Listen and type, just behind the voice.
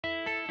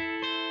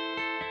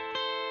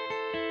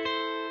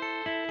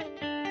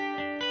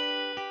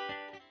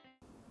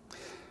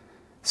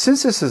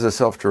Since this is a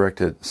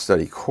self-directed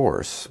study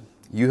course,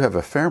 you have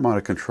a fair amount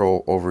of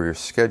control over your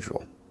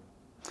schedule.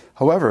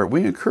 However,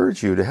 we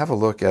encourage you to have a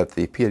look at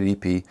the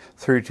PIDP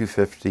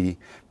 3250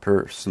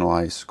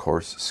 Personalized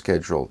Course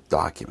Schedule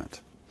document.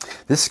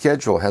 This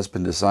schedule has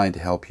been designed to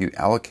help you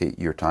allocate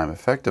your time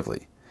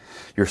effectively.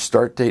 Your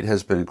start date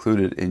has been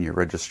included in your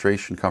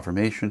registration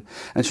confirmation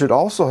and should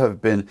also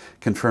have been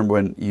confirmed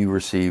when you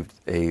received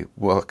a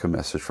welcome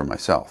message from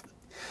myself.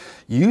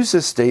 Use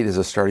this date as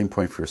a starting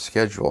point for your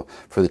schedule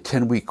for the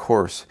 10-week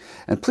course,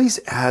 and please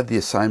add the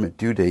assignment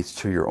due dates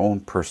to your own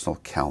personal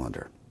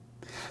calendar.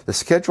 The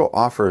schedule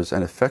offers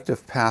an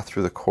effective path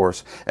through the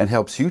course and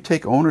helps you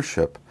take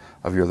ownership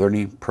of your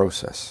learning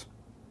process.